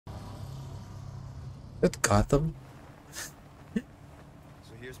That Gotham? So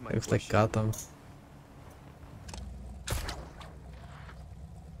here's my Looks like question. Gotham.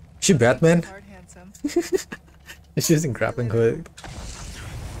 Is she Batman? Hard, handsome. Is she using grappling hook?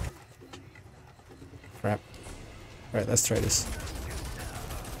 Crap. Alright, let's try this.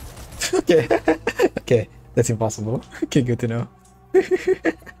 Okay. Okay, that's impossible. Okay, good to know.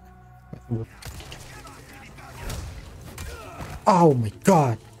 Oh my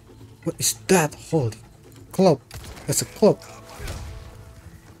god! What is that? Holy club! That's a club!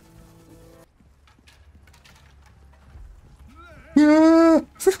 Yeah!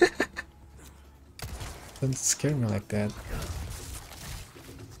 Don't scare me like that.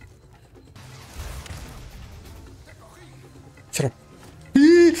 Shut up!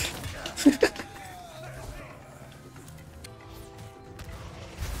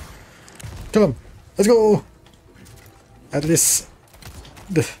 Kill him! Let's go! At least...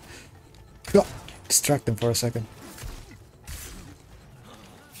 distract him for a second.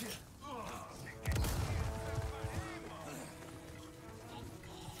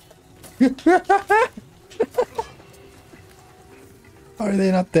 Are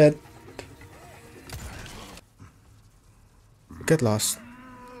they not dead? Get lost.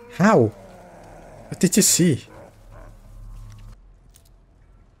 How? What did you see?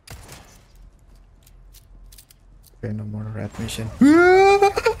 Okay, no more rat mission.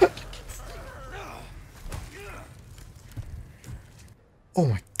 Oh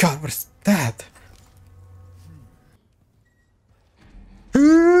my god, what is that?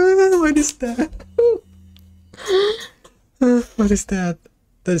 What is that? What is that?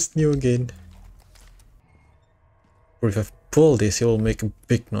 That is new again. Or if I pull this, he will make a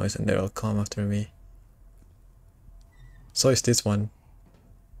big noise and they'll come after me. So is this one.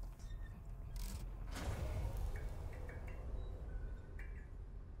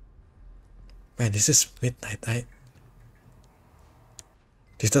 Man, this is midnight.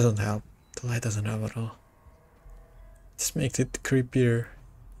 This doesn't help. The light doesn't help at all. Just makes it creepier,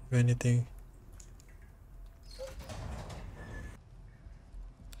 if anything.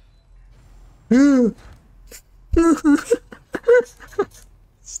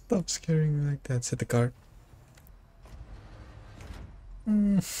 Stop scaring me like that. Set the card.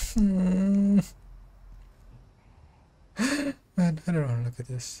 Man, I don't want to look at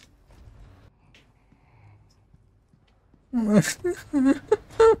this. Oh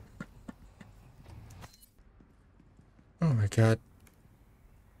my god.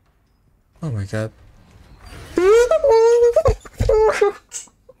 Oh my god. What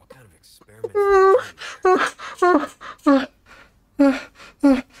kind of experiment?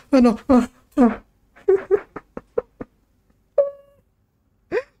 Oh no.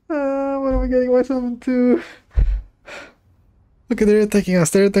 What am I getting myself into? Okay, they're attacking us.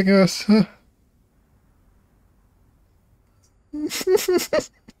 They're attacking us.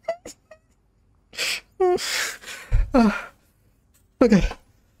 Okay.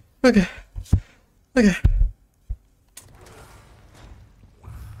 Okay. Okay.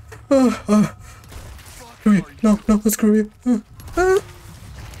 Screw you. No, no, screw you.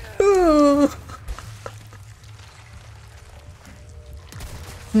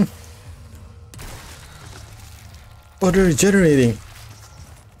 Oh, they're regenerating.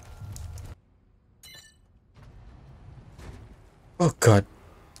 Oh god.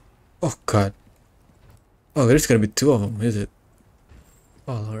 Oh god. Oh, there's gonna be two of them, is it?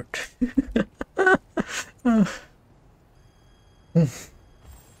 Oh lord.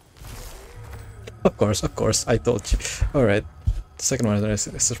 Of course, I told you. Alright. The second one is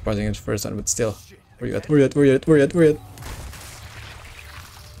surprising as the first one, but still. Where you at? Where you at? Where you at? Where you at? Where you at?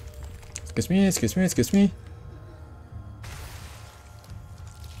 Excuse me, excuse me, excuse me.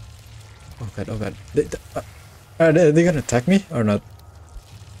 Oh god, oh god. Are they gonna attack me or not?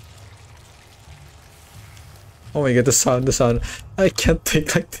 Oh my god, the sound, the sound. I can't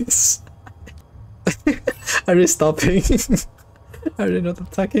think like this. Are they stopping? Are they not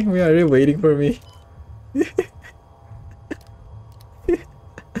attacking me? Are they waiting for me?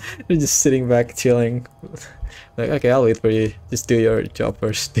 They're just sitting back, chilling. Like, okay, I'll wait for you. Just do your job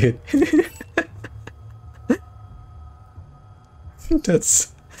first, dude.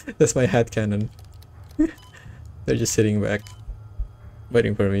 That's my headcanon. They're just sitting back,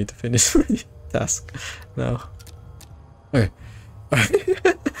 waiting for me to finish my task. No. Okay.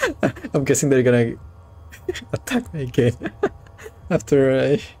 I'm guessing they're gonna attack me again after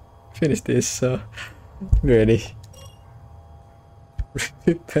I finish this, so be ready.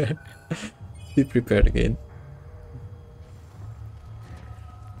 Prepare. Be prepared again.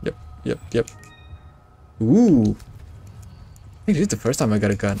 Yep. Ooh. I think this is the first time I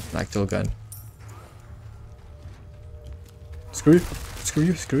got a gun, an actual gun. Screw you. Screw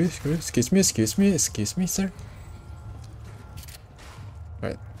you. Screw you. Screw you. Excuse me. Excuse me. Excuse me, sir.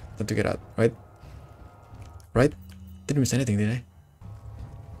 Right. Time to get out. Right. Right. Didn't miss anything, did I?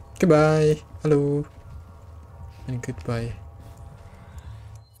 Goodbye. Hello. And goodbye.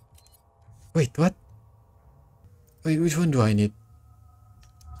 Wait, what? Wait, which one do I need?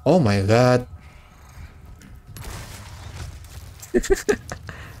 Oh my god.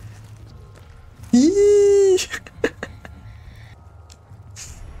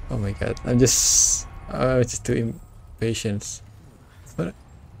 Oh my god. I'm just too impatient. But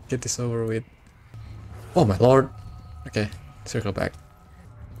get this over with. Oh my lord. Okay, circle back.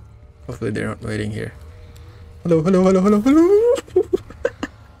 Hopefully they're not waiting here. Hello, hello, hello, hello, hello.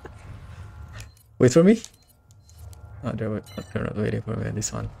 Wait for me? Oh, they're not waiting for me on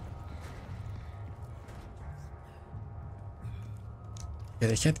this one. Yeah,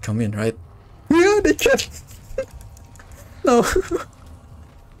 they can't come in, right? Yeah, they can! No!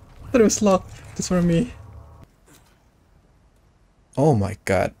 That was locked. Just for me. Oh my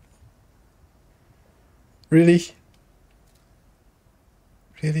god. Really?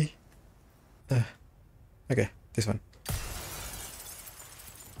 Really? Okay, this one.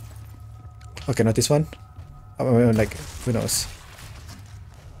 Okay, not this one. Like, who knows?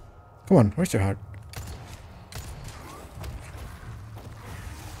 Come on, where's your heart?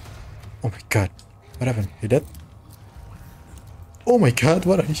 Oh my god. What happened? You dead? Oh my god,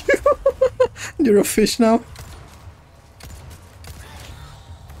 what are you? You're a fish now?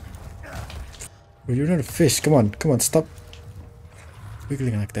 Well, you're not a fish. Come on, stop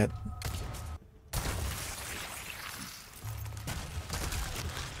wiggling like that.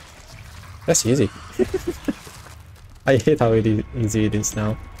 That's easy. I hate how easy it is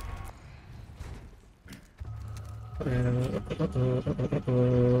now.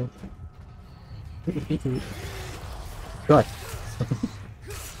 God.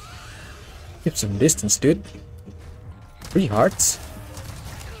 Keep some distance, dude. 3 hearts?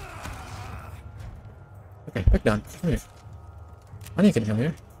 Okay, back down. Come here. And you can come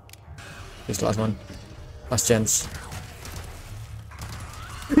here. This last one. Last chance.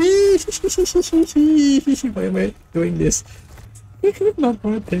 Why am I doing this? Not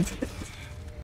worth it.